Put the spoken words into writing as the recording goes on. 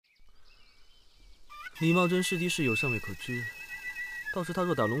李茂贞是敌是友尚未可知，倒是他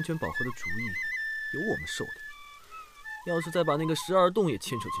若打龙泉宝盒的主意，有我们受的。要是再把那个12洞也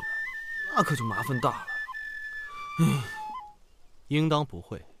牵扯进来，那可就麻烦大了。唉，应当不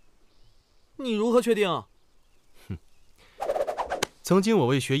会。你如何确定啊？哼，曾经我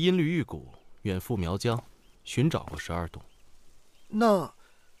为学音律玉骨，远赴苗疆，寻找过12洞。那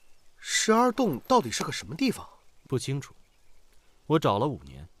12洞到底是个什么地方？不清楚，我找了5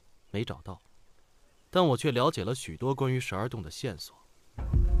年，没找到。但我却了解了许多关于12洞的线索。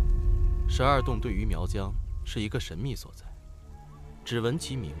12洞对于苗疆是一个神秘所在，只闻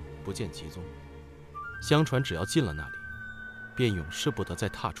其名，不见其踪。相传只要进了那里，便永世不得再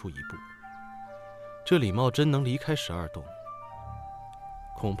踏出一步。这李茂贞能离开12洞，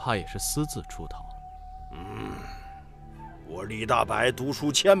恐怕也是私自出逃。我李大白读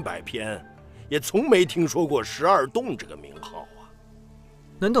书千百篇，也从没听说过12洞这个名号啊。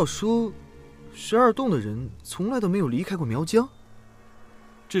难道说12洞的人从来都没有离开过苗疆？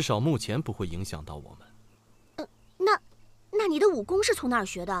至少目前不会影响到我们。那你的武功是从哪儿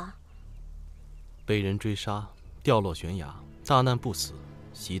学的？被人追杀，掉落悬崖，大难不死，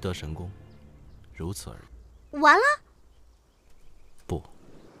习得神功，如此而已。完了？不，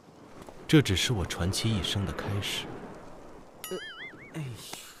这只是我传奇一生的开始。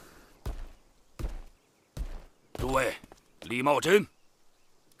诸位，李茂贞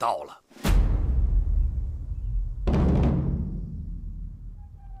到了。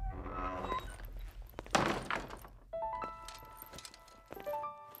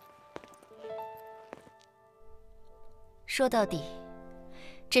说到底，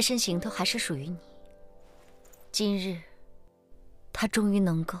这身行头还是属于你。今日，他终于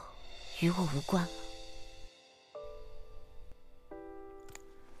能够与我无关了。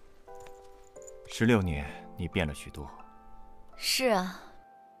16年，你变了许多。是啊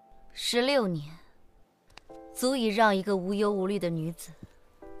，16年，足以让一个无忧无虑的女子，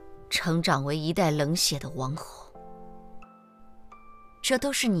成长为一代冷血的王后。这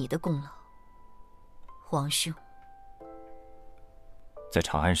都是你的功劳，皇兄。在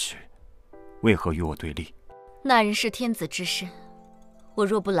长安时，为何与我对立？那人是天子之身，我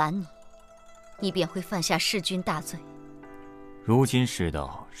若不拦你，你便会犯下弑君大罪。如今世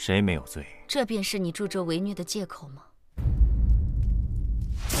道，谁没有罪？这便是你助纣为虐的借口吗？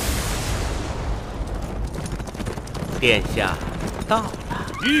殿下到了。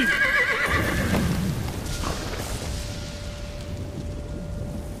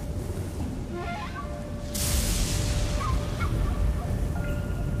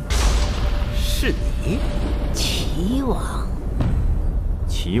是你，齐王。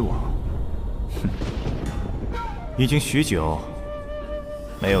齐王，哼，已经许久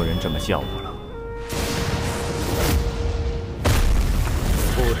没有人这么叫我了。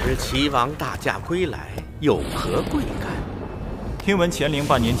不知齐王大驾归来，有何贵干？听闻乾陵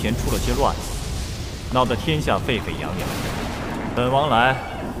半年前出了些乱子，闹得天下沸沸扬扬。本王来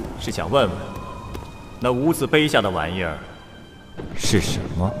是想问问，那无字碑下的玩意儿是什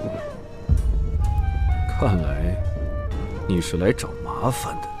么？看来你是来找麻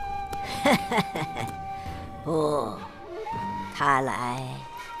烦的。不，他来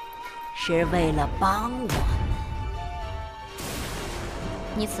是为了帮我们。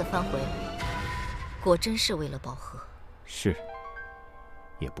你此番回来，果真是为了保和？是，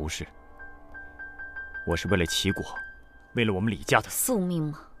也不是。我是为了齐国，为了我们李家的宿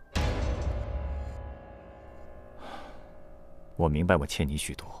命吗？我明白我欠你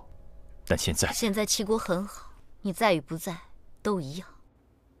许多，但现在齐国很好，你在与不在都一样。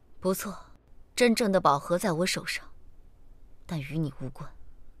不错，真正的保和在我手上，但与你无关。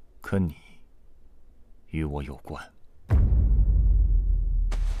可你与我有关。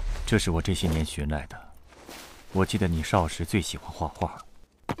这是我这些年寻来的。我记得你少时最喜欢画画，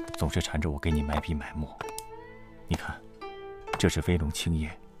总是缠着我给你买笔买墨。你看，这是飞龙青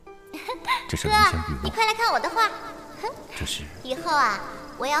叶，这是龙香玉墨。你快来看我的画。这是以后啊，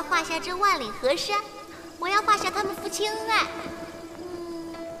我要画下这万里河山，我要画下他们夫妻恩爱。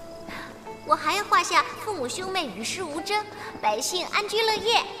我还要画下父母兄妹与世无争，百姓安居乐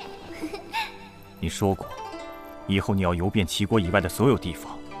业。你说过，以后你要游遍齐国以外的所有地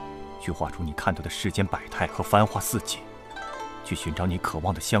方，去画出你看到的世间百态和繁华四季，去寻找你渴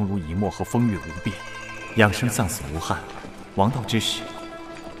望的相濡以沫和风月无边，养生丧死无憾。王道之时，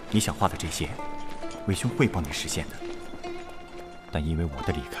你想画的这些，为兄会帮你实现的。但因为我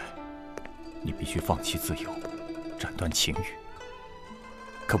的离开，你必须放弃自由，斩断情欲。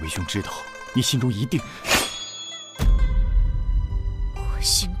可为兄知道，你心中一定……我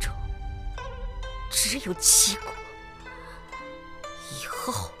心中只有齐国，以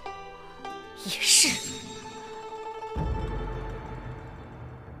后也是。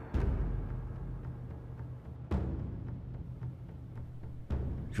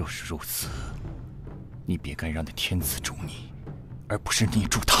若是如此，你别该让那天子助你，而不是你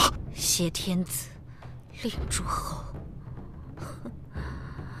助他。挟天子，令诸侯。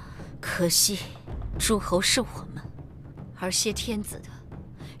可惜，诸侯是我们，而挟天子的，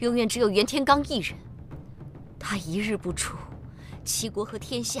永远只有袁天罡一人。他一日不出，齐国和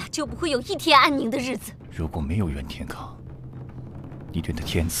天下就不会有一天安宁的日子。如果没有袁天罡，你对那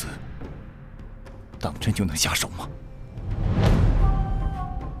天子，当真就能下手吗？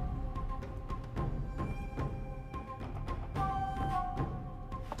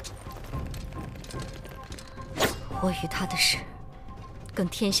我与他的事，跟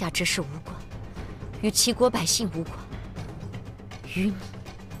天下之事无关，与齐国百姓无关，与你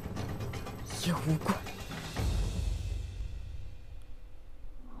也无关。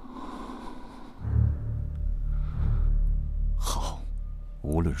好，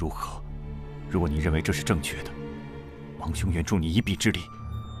无论如何，如果你认为这是正确的，王兄愿助你一臂之力，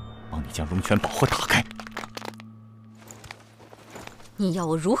帮你将龙泉宝盒打开。你要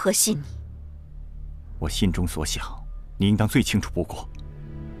我如何信你？我心中所想，你应当最清楚不过。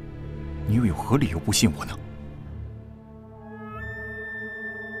你又有何理由不信我呢？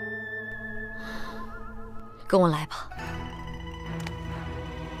跟我来吧。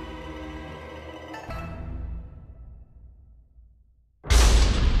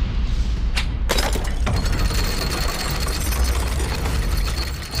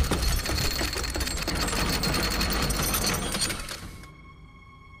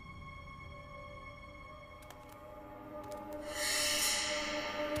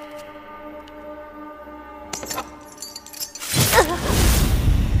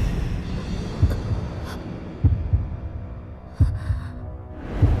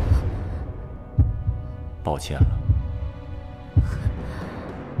抱歉了，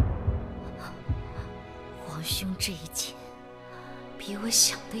王兄这一剑比我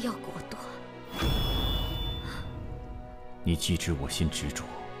想的要果断。你既知我心执着，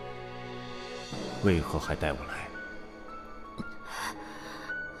为何还带我来？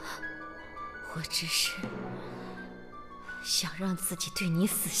我只是想让自己对你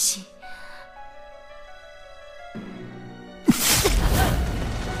死心。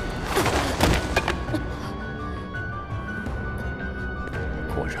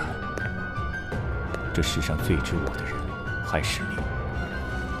果然，这世上最知我的人还是你。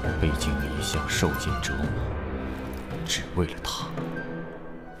背井离乡，受尽折磨，只为了他。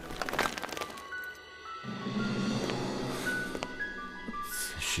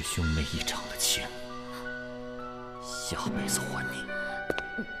此事兄妹一场的欠，下辈子还你。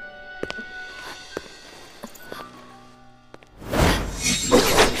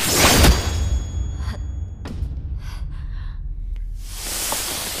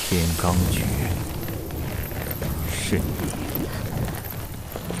天罡诀是你。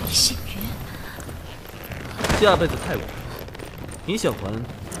李星云，下辈子太晚，你想还，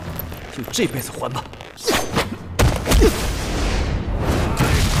就这辈子还吧。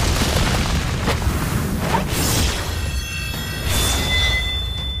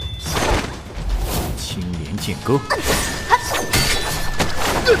青莲剑歌。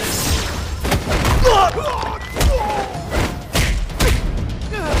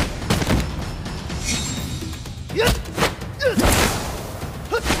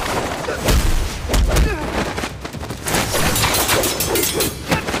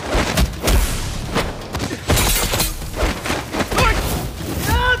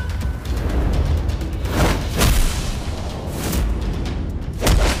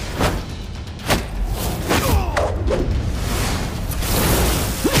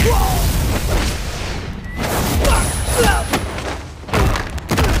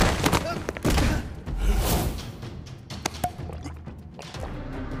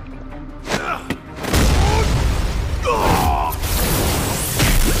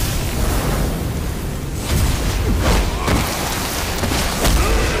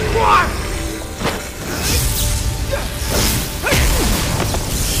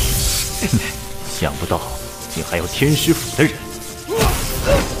想不到，竟还有天师府的人。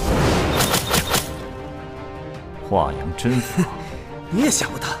华阳真法，你也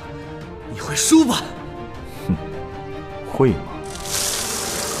想不到，你会输吧？哼，会吗？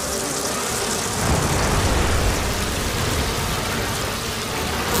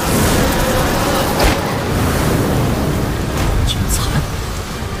金蚕，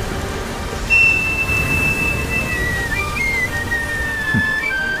哼，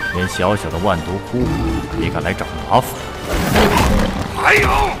连小小的万毒窟也敢来找麻烦。还有，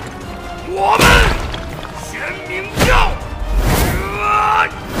我们玄冥教。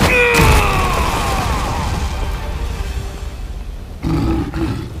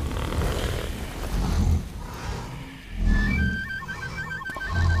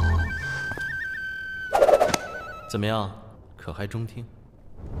怎么样？可还中听？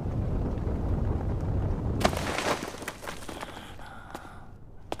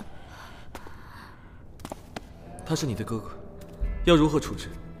他是你的哥哥，要如何处置？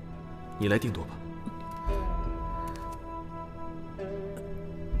你来定夺吧。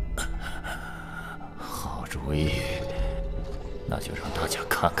好主意，那就让大家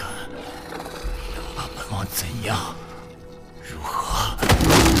看看把本王怎样，如何？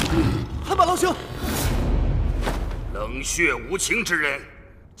汉马老兄，冷血无情之人，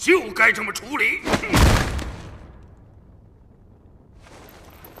就该这么处理。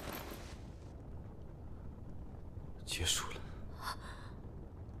结束了。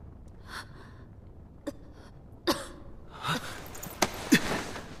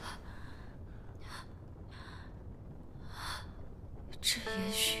这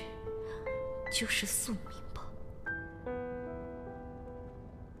也许就是宿命吧。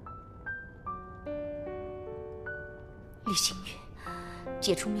李星云，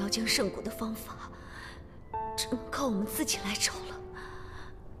解除苗疆圣蛊的方法，只能靠我们自己来找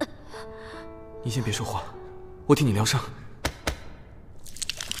了。你先别说话，我替你疗伤。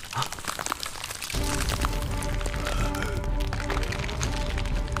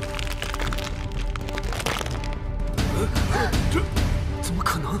这怎么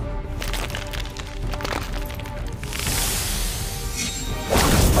可能？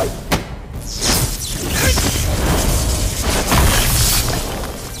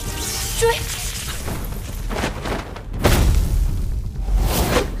追！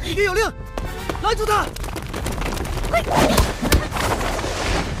李爹有令，拦住他！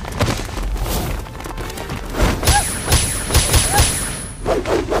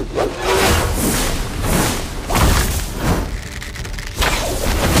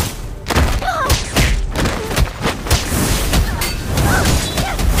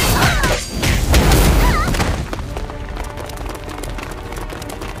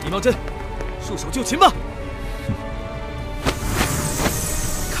李茂贞，束手就擒吧！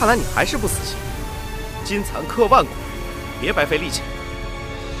看来你还是不死心，金蚕克万骨，别白费力气。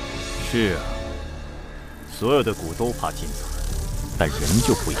是啊，所有的蛊都怕金蚕，但人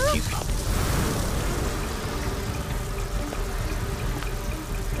就不一定了。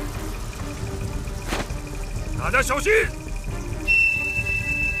大家小心！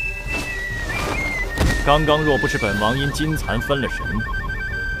刚刚若不是本王因金蚕分了神，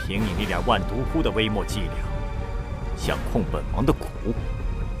凭你那点万毒窟的微末伎俩，想控本王的蛊，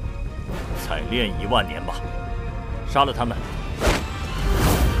再练10000年吧！杀了他们！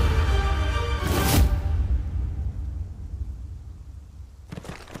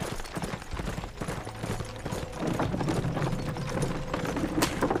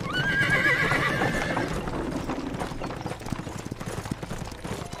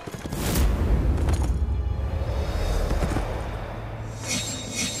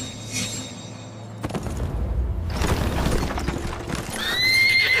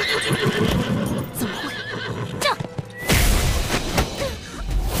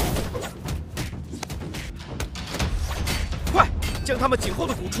将他们颈后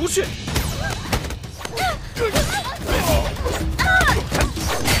的蛊除去。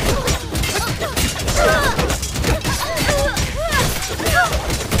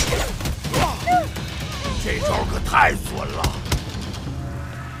这招可太损了！